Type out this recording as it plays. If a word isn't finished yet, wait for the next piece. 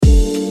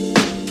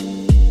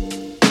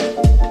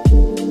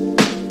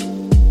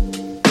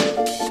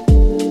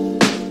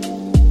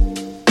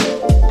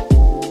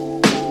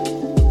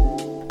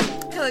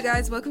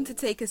guys, welcome to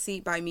Take a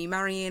Seat by me,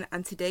 Marion,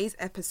 and today's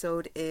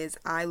episode is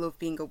I Love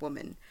Being a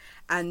Woman.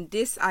 And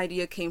this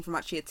idea came from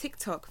actually a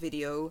TikTok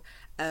video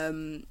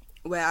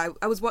where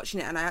I was watching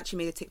it and I actually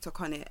made a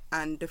TikTok on it,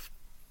 and the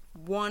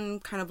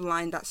one kind of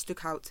line that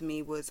stuck out to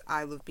me was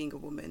I love being a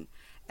woman.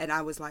 And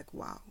I was like,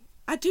 wow,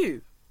 I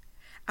do.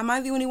 Am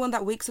I the only one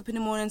that wakes up in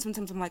the morning?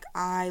 Sometimes I'm like,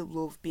 I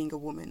love being a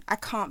woman. I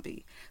can't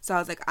be. So I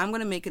was like, I'm going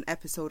to make an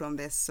episode on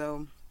this.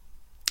 So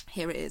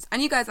here it is.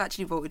 And you guys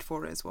actually voted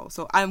for it as well.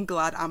 So I'm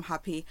glad, I'm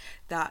happy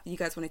that you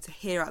guys wanted to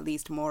hear at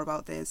least more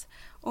about this.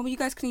 Or you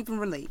guys can even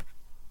relate.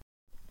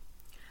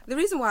 The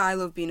reason why I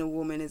love being a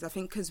woman is I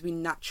think because we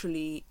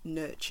naturally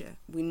nurture.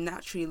 We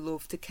naturally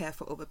love to care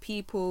for other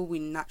people. We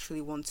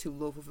naturally want to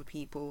love other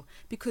people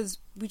because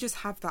we just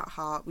have that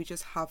heart. We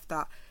just have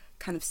that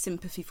kind of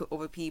sympathy for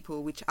other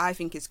people, which I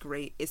think is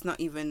great. It's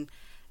not even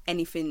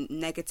anything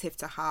negative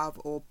to have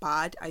or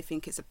bad. I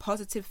think it's a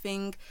positive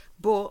thing.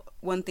 But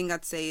one thing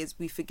I'd say is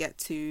we forget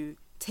to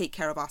take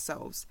care of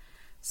ourselves.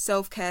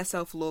 Self-care,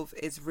 self-love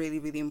is really,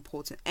 really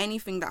important.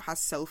 Anything that has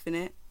self in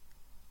it,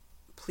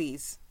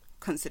 please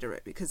consider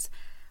it, because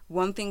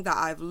one thing that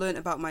I've learned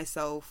about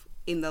myself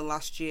in the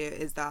last year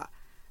is that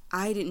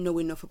I didn't know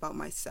enough about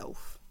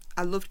myself.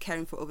 I loved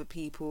caring for other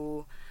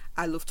people.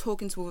 I loved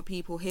talking to other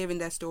people, hearing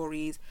their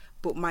stories,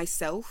 but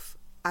myself,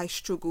 I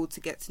struggled to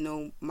get to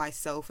know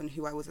myself and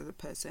who I was as a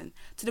person,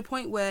 to the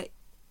point where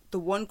the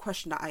one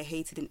question that I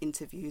hated in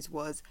interviews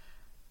was,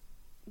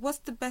 what's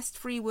the best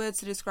 3 words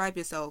to describe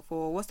yourself,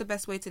 or what's the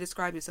best way to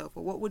describe yourself,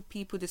 or what would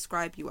people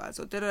describe you as,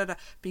 or da-da-da,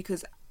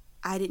 because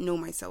I didn't know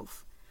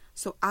myself.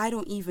 So I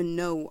don't even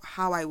know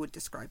how I would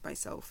describe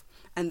myself.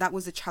 And that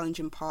was the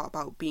challenging part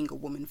about being a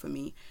woman for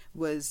me,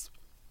 was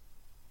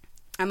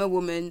I'm a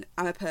woman,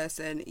 I'm a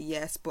person,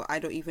 yes, but I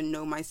don't even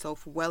know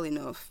myself well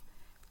enough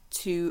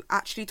to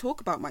actually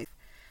talk about myself.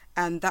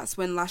 And that's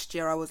when last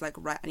year I was like,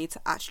 right, I need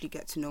to actually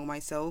get to know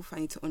myself. I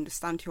need to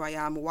understand who I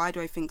am. Why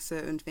do I think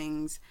certain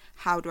things?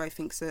 How do I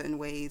think certain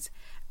ways?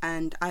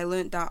 And I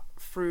learned that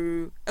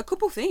through a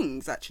couple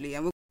things, actually.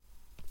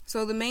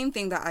 So the main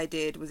thing that I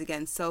did was,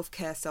 again,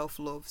 self-care,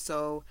 self-love.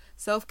 So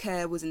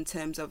self-care was in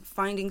terms of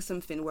finding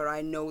something where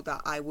I know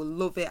that I will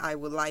love it, I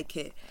will like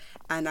it,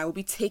 and I will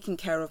be taking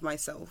care of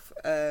myself.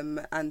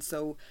 And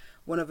so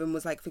one of them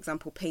was, like, for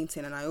example,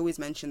 painting. And I always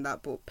mention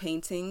that, but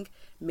painting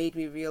made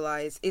me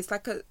realize it's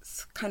like a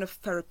kind of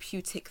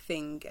therapeutic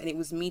thing. And it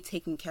was me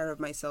taking care of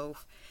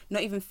myself,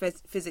 not even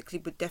physically,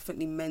 but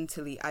definitely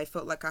mentally. I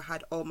felt like I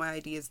had all my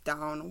ideas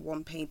down on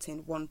one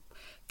painting, one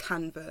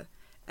canvas,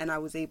 and I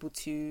was able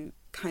to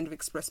kind of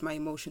express my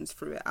emotions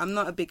through it. I'm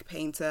not a big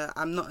painter,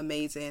 I'm not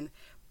amazing,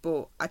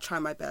 but I try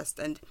my best.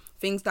 And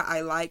things that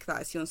I like, that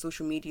I see on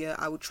social media,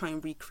 I would try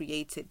and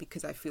recreate it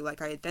because I feel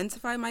like I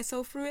identify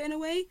myself through it in a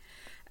way.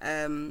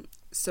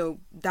 So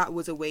that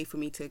was a way for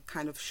me to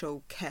kind of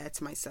show care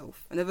to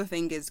myself. Another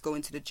thing is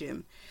going to the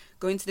gym.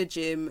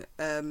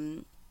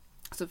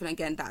 Something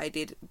again that I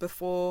did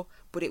before,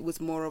 but it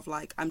was more of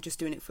like, I'm just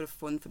doing it for the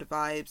fun, for the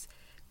vibes.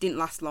 Didn't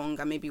last long.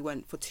 I maybe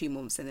went for 2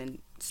 months and then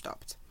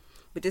stopped.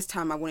 But this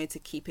time I wanted to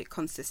keep it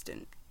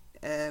consistent.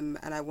 And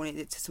I wanted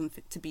it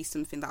to be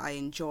something that I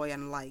enjoy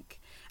and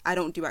like. I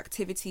don't do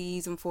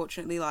activities,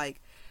 unfortunately,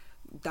 like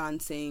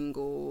dancing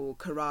or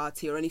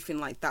karate or anything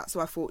like that.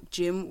 So I thought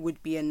gym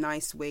would be a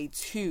nice way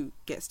to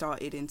get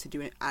started into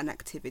doing an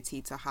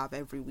activity to have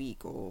every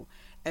week or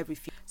every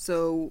few.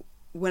 So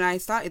when I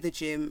started the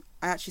gym,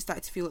 I actually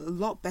started to feel a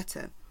lot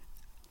better,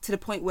 to the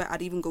point where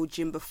I'd even go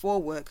gym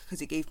before work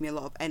because it gave me a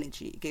lot of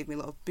energy, it gave me a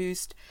lot of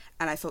boost,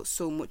 and I felt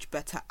so much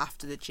better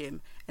after the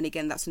gym. And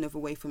again, that's another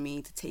way for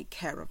me to take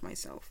care of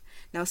myself.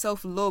 Now,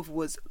 self-love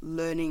was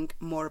learning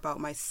more about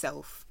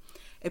myself,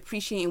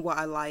 appreciating what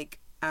I like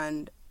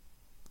and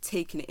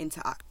taking it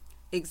into act.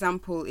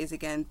 Example is,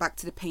 again, back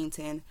to the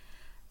painting.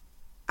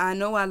 I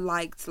know I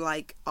liked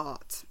like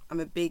art.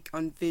 I'm a big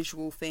on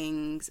visual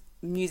things,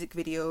 music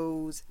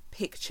videos,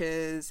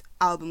 pictures,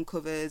 album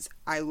covers.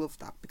 I love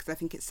that because I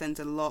think it sends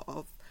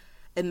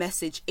a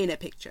message in a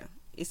picture.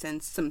 It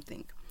sends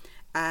something.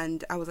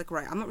 And I was like,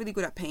 right, I'm not really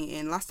good at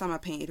painting. Last time I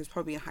painted was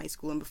probably in high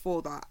school, and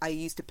before that I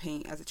used to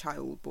paint as a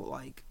child, but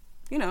like,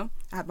 you know,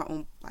 I had my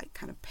own like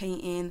kind of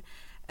painting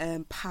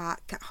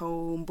pack at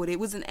home, but it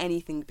wasn't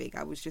anything big.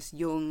 I was just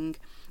young,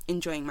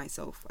 enjoying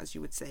myself, as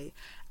you would say.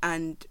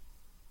 And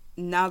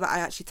now that I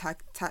actually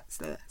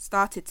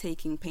started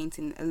taking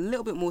painting a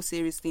little bit more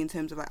seriously in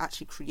terms of like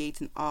actually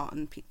creating art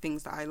and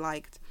things that I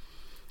liked,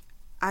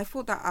 I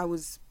thought that I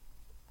was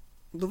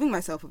loving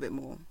myself a bit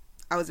more.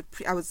 I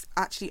was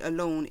actually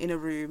alone in a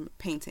room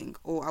painting,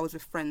 or I was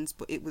with friends,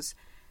 but it was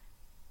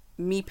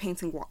me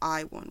painting what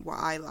I want, what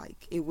I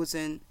like. It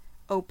wasn't,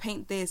 oh,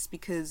 paint this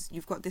because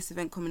you've got this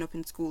event coming up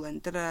in school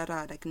and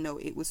da-da-da-da. Like, no,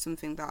 it was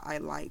something that I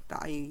liked,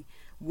 that I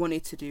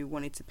wanted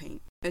to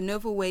paint.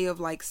 Another way of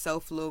like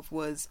self-love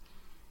was,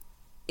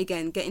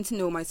 again, getting to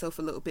know myself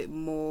a little bit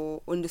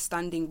more,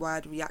 understanding why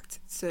I'd react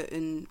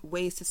certain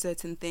ways to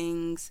certain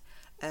things.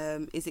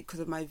 Is it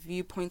because of my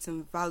viewpoints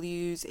and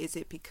values? Is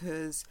it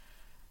because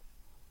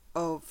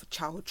of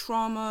childhood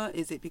trauma?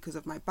 Is it because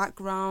of my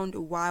background?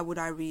 Why would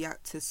I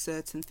react to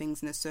certain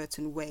things in a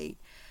certain way?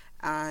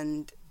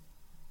 And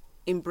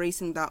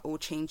embracing that or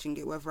changing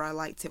it, whether I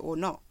liked it or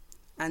not.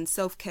 And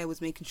self-care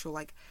was making sure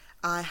like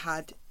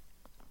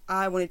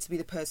I wanted to be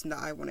the person that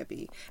I want to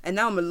be. And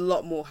now I'm a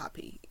lot more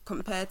happy.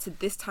 Compared to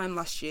this time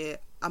last year,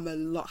 I'm a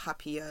lot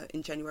happier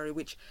in January,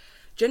 which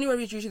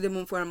January is usually the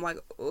month where I'm like,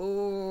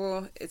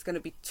 oh, it's going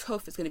to be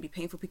tough, it's going to be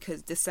painful,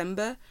 because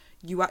December,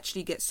 you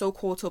actually get so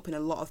caught up in a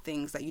lot of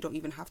things that you don't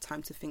even have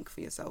time to think for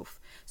yourself.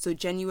 So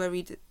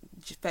January,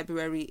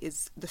 February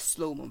is the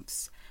slow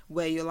months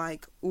where you're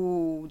like,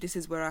 oh, this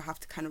is where I have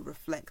to kind of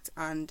reflect.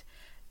 And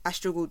I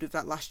struggled with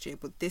that last year,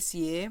 but this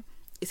year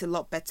it's a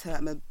lot better.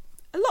 I'm a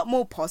lot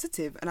more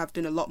positive and I've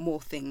done a lot more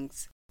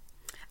things.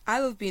 I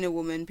love being a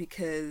woman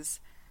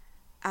because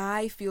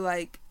I feel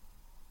like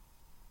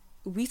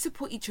we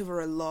support each other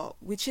a lot,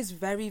 which is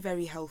very,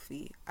 very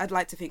healthy. I'd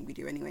like to think we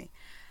do anyway.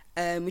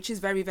 Which is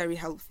very, very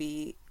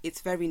healthy.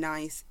 It's very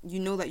nice. You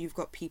know that you've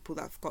got people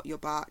that have got your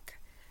back.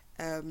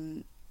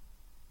 And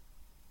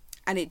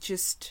it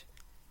just,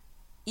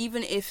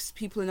 even if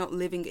people are not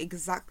living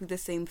exactly the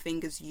same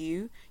thing as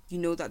you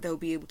know that they'll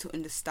be able to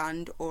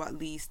understand or at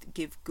least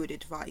give good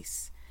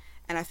advice.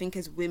 And I think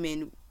as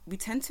women, we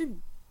tend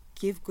to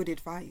give good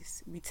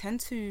advice. We tend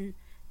to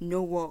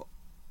know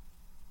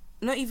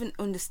not even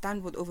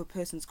understand what the other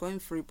person's going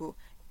through, but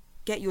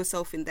get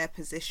yourself in their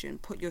position,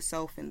 put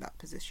yourself in that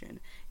position,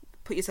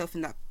 put yourself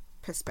in that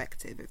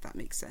perspective, if that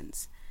makes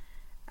sense.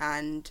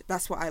 And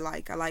that's what I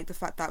like. I like the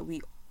fact that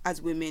we,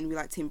 as women, we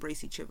like to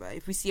embrace each other.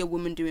 If we see a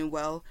woman doing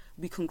well,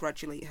 we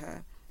congratulate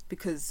her.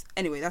 Because,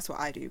 anyway, that's what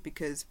I do,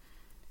 because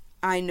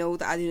I know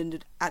that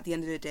at the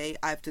end of the day,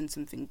 I've done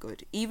something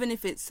good. Even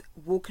if it's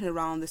walking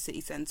around the city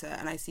centre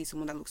and I see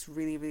someone that looks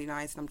really, really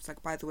nice, and I'm just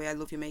like, by the way, I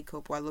love your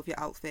makeup, or I love your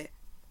outfit,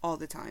 all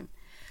the time.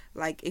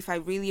 Like, if I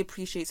really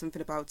appreciate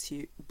something about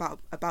you,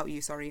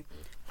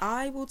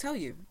 I will tell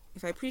you.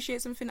 If I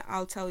appreciate something,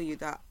 I'll tell you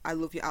that I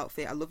love your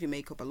outfit, I love your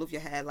makeup, I love your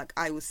hair. Like,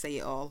 I will say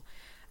it all,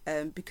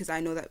 because I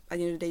know that at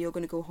the end of the day, you're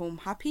going to go home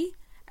happy,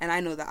 and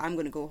I know that I'm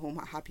going to go home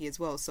happy as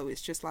well. So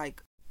it's just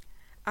like,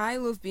 I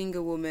love being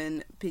a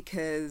woman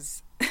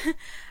because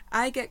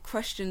I get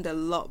questioned a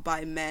lot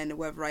by men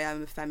whether I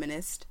am a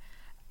feminist,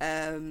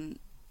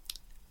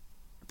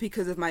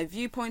 because of my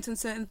viewpoints on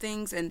certain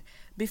things. And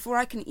before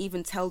I can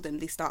even tell them,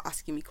 they start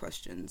asking me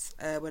questions,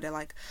 where they're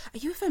like, are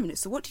you a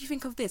feminist? So what do you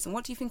think of this? And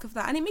what do you think of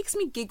that? And it makes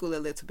me giggle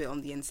a little bit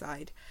on the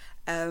inside,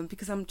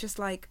 because I'm just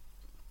like,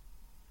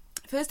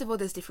 first of all,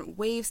 there's different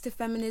waves to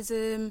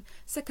feminism.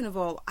 Second of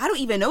all, I don't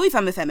even know if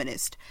I'm a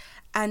feminist.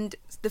 And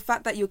the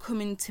fact that you're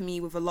coming to me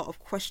with a lot of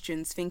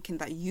questions, thinking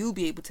that you'll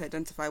be able to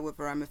identify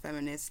whether I'm a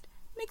feminist,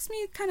 makes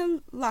me kind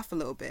of laugh a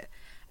little bit.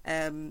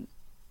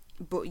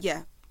 But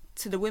yeah,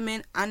 to the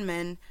women and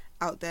men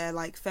out there,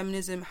 like,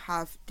 feminism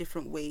have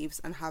different waves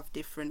and have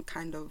different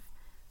kind of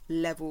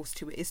levels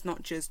to it. It's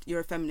not just you're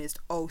a feminist,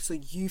 oh, so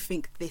you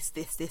think this,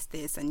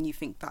 and you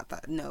think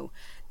that. No,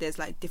 there's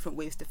like different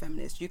waves to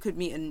feminist. You could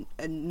meet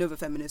another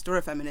feminist or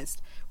a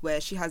feminist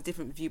where she has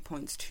different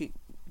viewpoints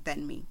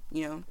than me,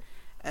 you know.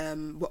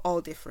 We're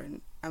all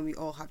different and we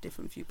all have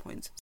different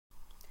viewpoints.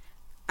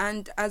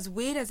 And as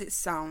weird as it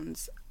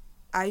sounds,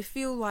 I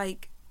feel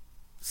like,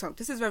 so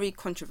this is very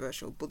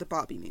controversial, but the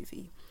Barbie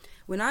movie.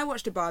 When I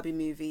watched the Barbie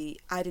movie,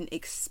 I didn't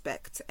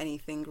expect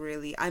anything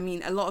really. I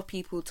mean, a lot of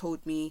people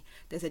told me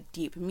there's a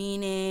deep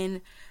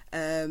meaning,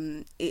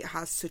 it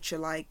has such a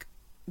like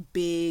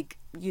big,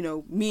 you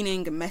know,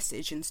 meaning and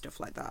message and stuff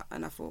like that.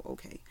 And I thought,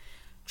 okay,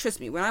 trust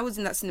me, when I was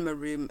in that cinema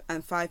room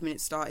and 5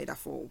 minutes started, I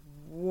thought,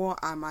 what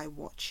am I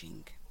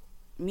watching?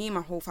 Me and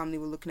my whole family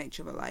were looking at each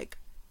other like,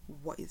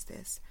 what is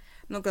this?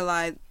 I'm not gonna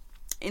lie,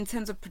 in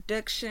terms of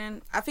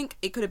production, I think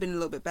it could have been a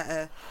little bit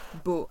better,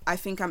 but I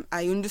think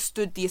I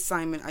understood the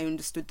assignment, I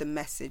understood the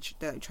message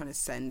that I'm trying to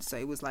send, so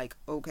it was like,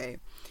 okay.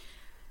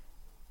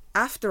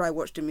 After I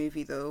watched the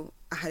movie though,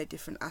 I had a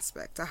different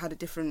aspect, I had a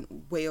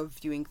different way of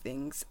viewing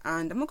things,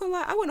 and I'm not gonna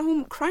lie, I went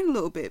home crying a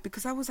little bit,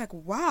 because I was like,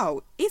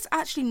 wow, it's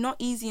actually not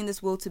easy in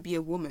this world to be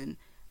a woman,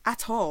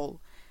 at all.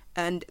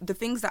 And the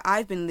things that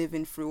I've been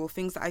living through, or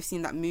things that I've seen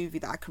in that movie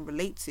that I can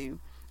relate to,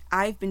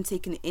 I've been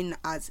taken in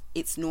as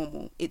it's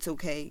normal, it's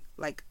okay,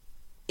 like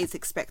it's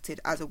expected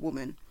as a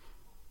woman.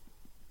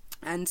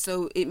 And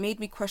so it made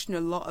me question a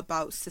lot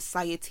about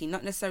society,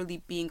 not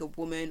necessarily being a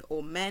woman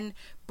or men,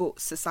 but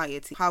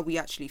society, how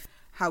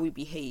we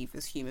behave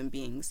as human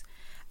beings.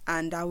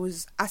 And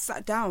I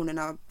sat down and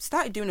I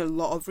started doing a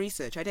lot of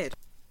research. I did.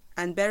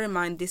 And bear in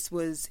mind, this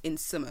was in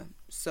summer.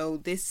 So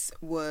this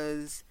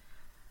was,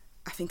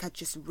 I think I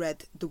just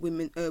read the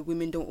Women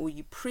Don't Owe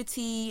You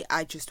Pretty.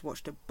 I just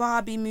watched a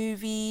Barbie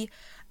movie.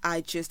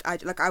 I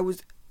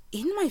was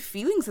in my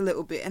feelings a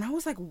little bit, and I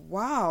was like,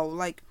 wow,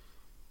 like,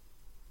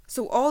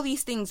 so all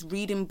these things,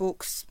 reading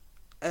books,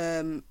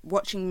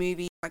 watching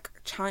movies, like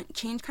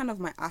change kind of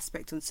my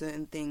aspect on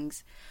certain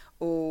things,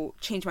 or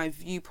change my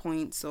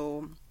viewpoints,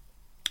 or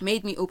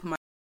made me open my.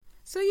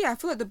 So yeah, I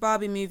feel like the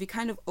Barbie movie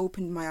kind of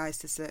opened my eyes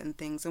to certain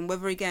things, and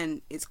whether,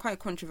 again, it's quite a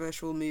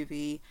controversial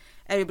movie,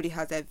 everybody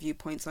has their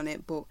viewpoints on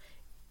it, but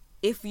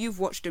if you've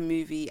watched a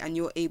movie and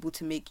you're able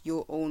to make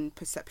your own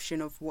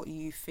perception of what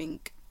you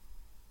think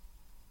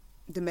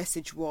the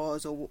message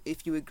was, or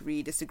if you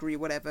agree, disagree,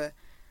 whatever,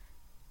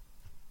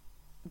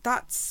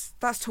 that's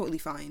totally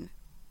fine.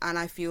 And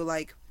I feel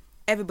like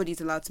everybody's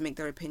allowed to make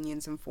their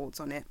opinions and thoughts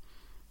on it.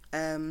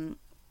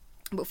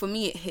 But for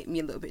me, it hit me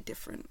a little bit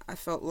different. I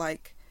felt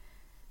like,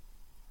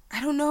 I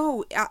don't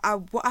know,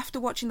 after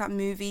watching that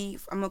movie,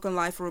 I'm not gonna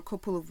lie, for a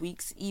couple of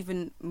weeks,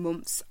 even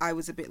months, I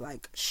was a bit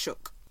like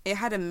shook. It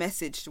had a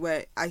message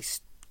where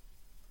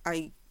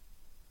I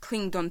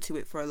clinged onto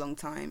it for a long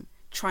time,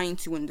 trying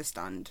to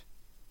understand.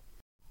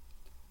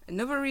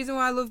 Another reason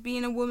why I love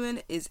being a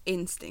woman is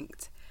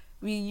instinct.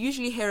 We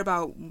usually hear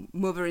about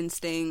mother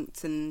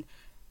instinct and,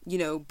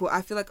 but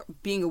I feel like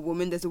being a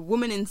woman, there's a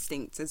woman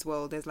instinct as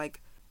well. There's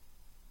like,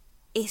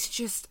 it's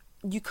just,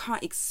 you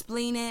can't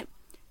explain it.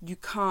 You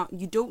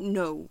don't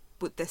know,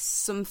 but there's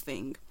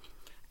something.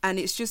 And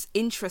it's just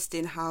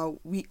interesting how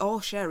we all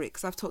share it,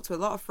 because I've talked to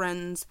a lot of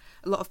friends,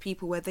 a lot of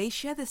people where they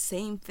share the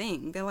same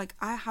thing. They're like,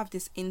 I have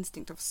this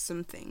instinct of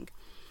something.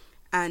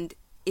 And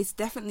it's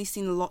definitely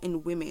seen a lot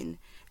in women.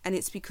 And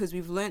it's because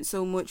we've learned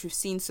so much, we've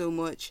seen so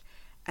much,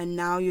 and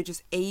now you're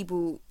just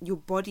able, your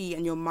body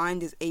and your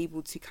mind is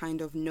able to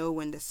kind of know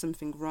when there's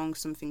something wrong,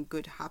 something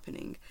good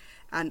happening.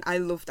 And I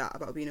love that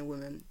about being a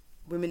woman,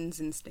 women's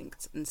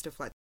instincts and stuff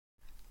like that.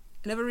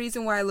 Another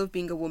reason why I love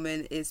being a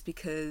woman is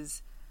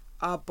because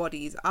our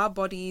bodies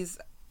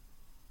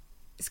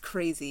is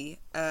crazy.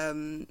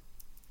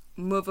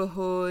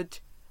 Motherhood,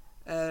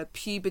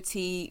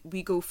 puberty,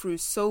 we go through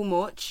so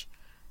much.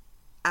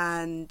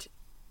 And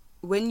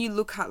when you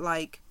look at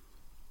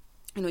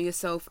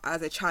yourself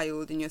as a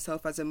child and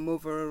yourself as a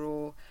mother,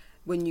 or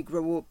when you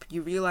grow up,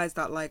 you realize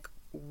that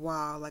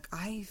wow,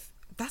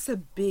 that's a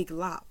big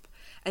lap.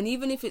 And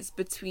even if it's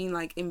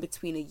in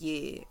between a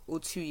year or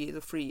 2 years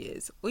or 3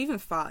 years or even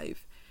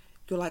 5,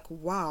 you're like,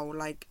 wow,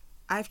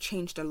 I've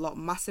changed a lot,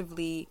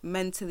 massively,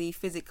 mentally,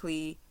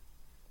 physically,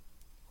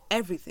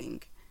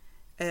 everything.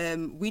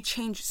 We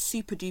change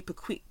super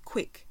duper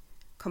quick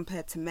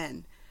compared to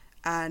men.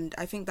 And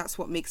I think that's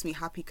what makes me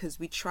happy, because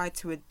we try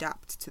to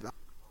adapt to that.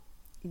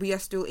 We are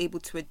still able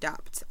to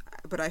adapt,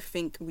 but I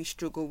think we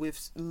struggle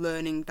with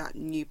learning that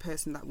new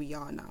person that we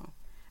are now.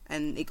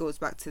 And it goes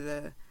back to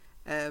the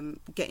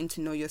getting to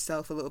know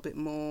yourself a little bit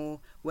more,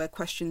 where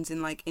questions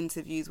in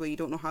interviews where you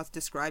don't know how to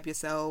describe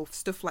yourself,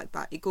 stuff like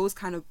that. It goes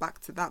kind of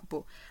back to that.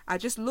 But I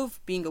just love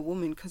being a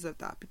woman because of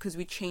that, because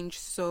we change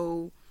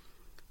so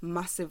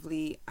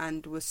massively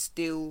and we're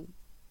still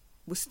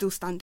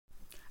standing.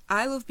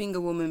 I love being a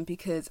woman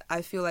because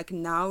I feel like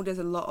now there's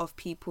a lot of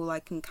people I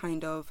can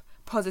kind of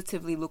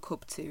positively look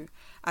up to.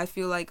 I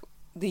feel like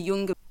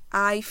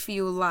I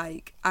feel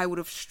like I would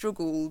have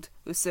struggled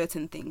with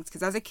certain things,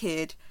 because as a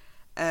kid,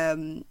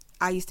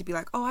 I used to be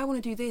like, oh, I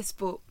want to do this,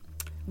 but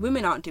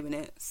women aren't doing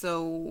it,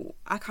 so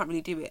I can't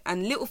really do it.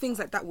 And little things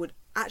like that would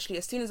actually,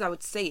 as soon as I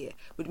would say it,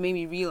 would make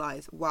me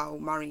realise, wow,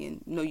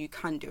 Marion, no, you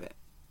can do it.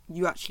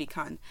 You actually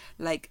can.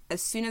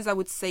 As soon as I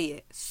would say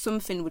it,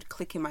 something would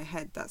click in my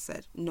head that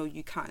said, no,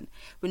 you can.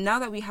 But now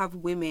that we have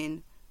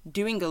women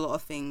doing a lot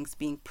of things,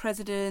 being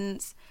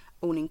presidents,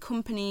 owning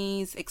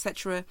companies,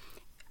 etc.,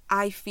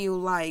 I feel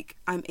like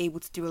I'm able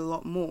to do a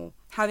lot more.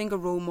 Having a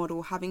role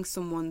model, having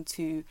someone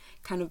to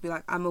kind of be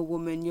like, I'm a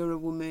woman, you're a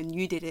woman,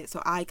 you did it,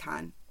 so I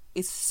can.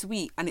 It's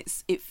sweet, and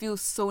it feels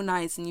so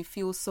nice, and you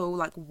feel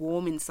so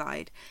warm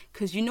inside,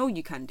 because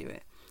you can do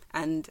it.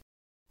 And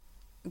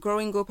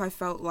growing up, I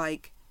felt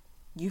like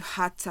you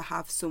had to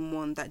have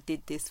someone that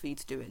did this for you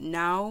to do it.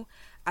 Now,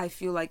 I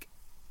feel like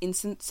in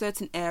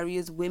certain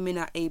areas, women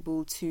are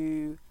able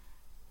to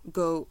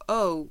go,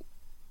 oh,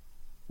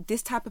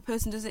 this type of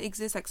person doesn't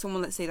exist.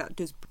 Someone, let's say, that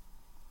does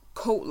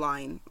coat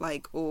line,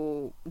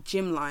 or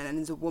gym line, and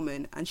is a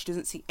woman, and she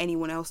doesn't see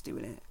anyone else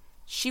doing it.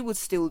 She would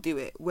still do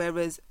it.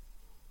 Whereas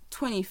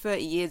 20,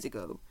 30 years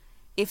ago,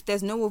 if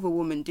there's no other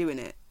woman doing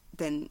it,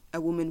 then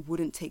a woman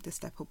wouldn't take the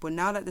step up. But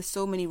now that there's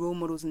so many role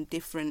models in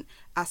different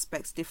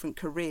aspects, different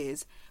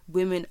careers,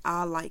 women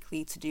are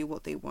likely to do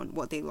what they want,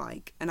 what they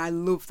like. And I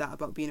love that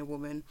about being a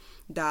woman,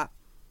 that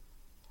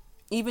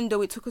even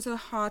though it took us a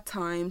hard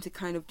time to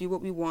kind of do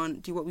what we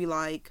want, do what we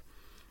like,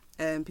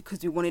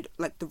 because we wanted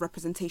the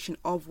representation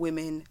of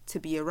women to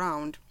be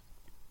around,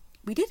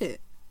 we did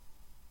it.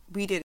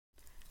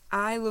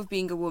 I love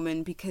being a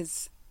woman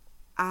because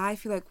I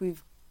feel like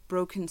we've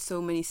broken so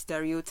many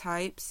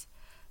stereotypes.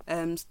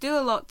 Still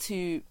a lot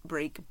to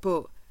break,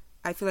 but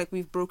I feel like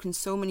we've broken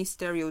so many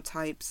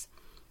stereotypes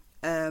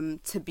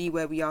to be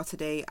where we are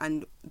today,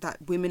 and that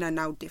women are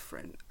now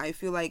different. I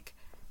feel like,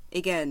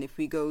 again, if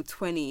we go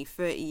 20,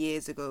 30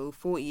 years ago,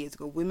 40 years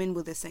ago, women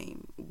were the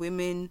same.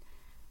 Women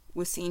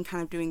were seen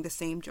kind of doing the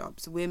same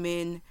jobs.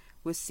 Women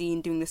were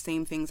seen doing the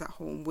same things at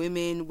home.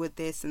 Women were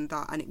this and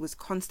that, and it was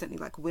constantly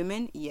like,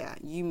 women, yeah,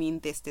 you mean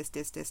this.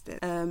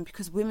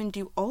 Because women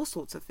do all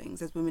sorts of things.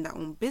 There's women that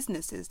own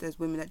businesses, there's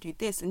women that do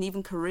this, and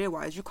even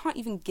career-wise, you can't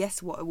even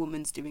guess what a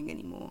woman's doing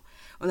anymore.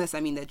 Unless,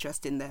 they're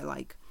dressed in their,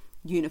 like,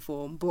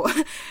 uniform.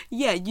 But,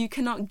 yeah, you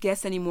cannot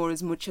guess anymore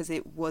as much as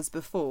it was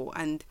before.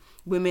 And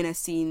women are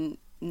seen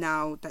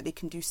now that they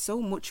can do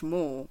so much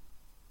more,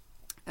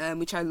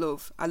 which I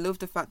love. I love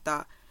the fact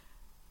that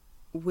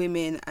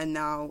women are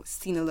now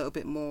seen a little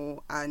bit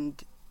more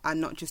and are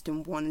not just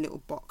in one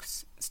little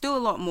box. Still a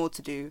lot more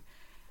to do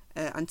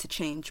and to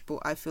change, but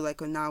I feel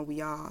like now we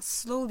are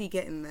slowly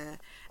getting there,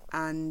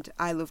 and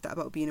I love that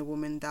about being a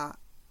woman, that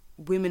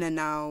women are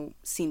now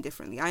seen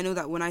differently. I know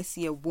that when I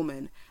see a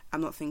woman,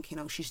 I'm not thinking,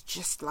 oh, she's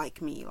just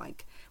like me,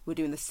 like we're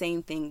doing the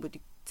same thing, we're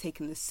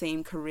taking the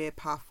same career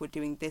path, we're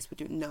doing this,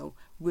 no,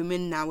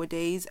 women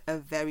nowadays are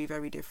very,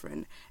 very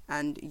different.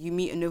 And you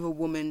meet another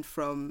woman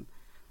from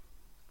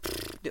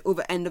the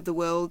other end of the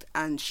world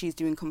and she's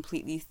doing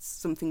completely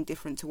something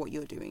different to what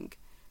you're doing.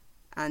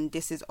 And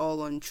this is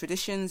all on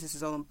traditions, this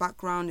is all on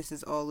background, this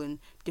is all in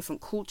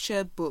different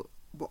culture, but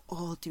we're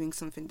all doing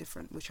something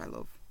different, which I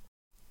love.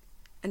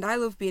 And I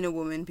love being a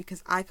woman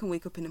because I can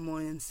wake up in the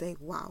morning and say,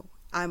 wow,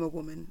 I'm a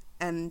woman.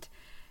 And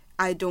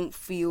I don't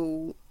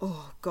feel,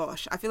 oh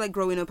gosh, I feel like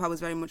growing up I was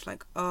very much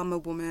like, oh, I'm a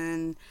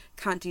woman,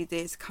 can't do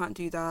this, can't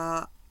do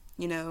that,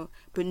 you know.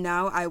 But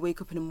now I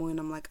wake up in the morning,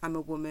 I'm like, I'm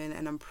a woman,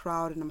 and I'm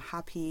proud and I'm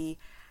happy,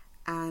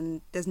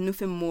 and there's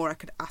nothing more I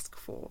could ask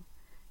for,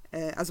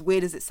 as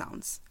weird as it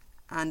sounds.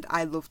 And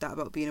I love that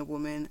about being a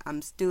woman.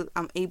 I'm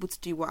able to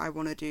do what I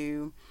want to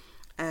do,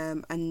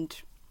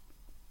 and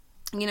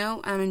you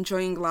know, I'm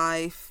enjoying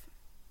life.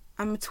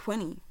 I'm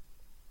 20,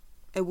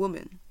 a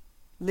woman,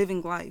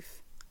 living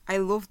life. I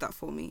love that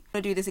for me. I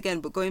want to do this again,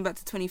 but going back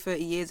to 20,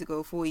 30 years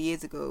ago, 40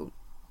 years ago,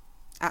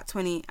 at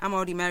 20, I'm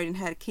already married and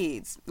had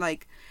kids.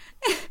 Like,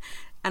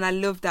 and I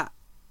love that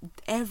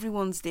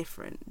everyone's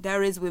different.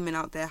 There is women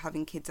out there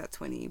having kids at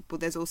 20, but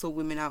there's also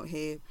women out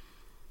here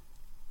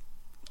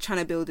trying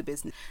to build a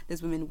business.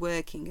 There's women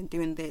working and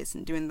doing this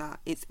and doing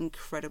that. It's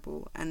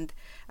incredible. And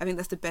I think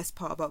that's the best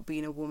part about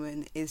being a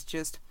woman, is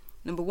just,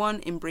 number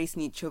one,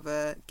 embracing each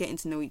other, getting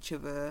to know each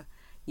other.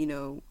 You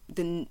know,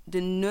 the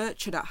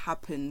nurture that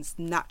happens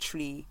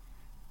naturally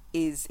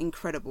is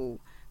incredible,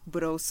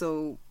 but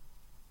also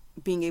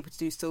being able to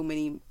do so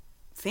many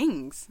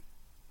things.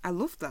 I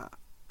love that.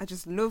 I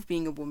just love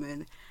being a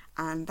woman.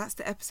 And that's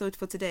the episode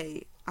for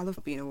today. I love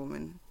being a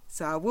woman.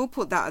 So I will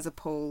put that as a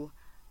poll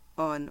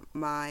on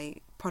my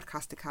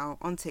podcast account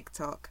on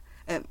TikTok,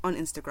 on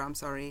Instagram,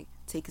 sorry,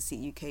 Take a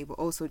Seat UK, but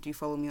also do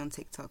follow me on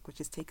TikTok,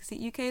 which is Take a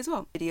Seat UK as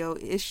well. Video,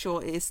 it is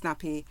short, it is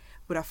snappy,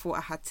 but I thought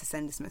I had to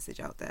send this message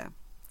out there.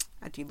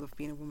 I do love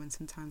being a woman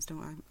sometimes,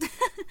 don't I?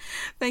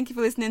 Thank you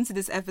for listening to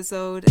this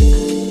episode, and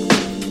see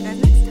you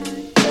guys next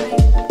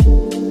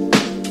time. Bye.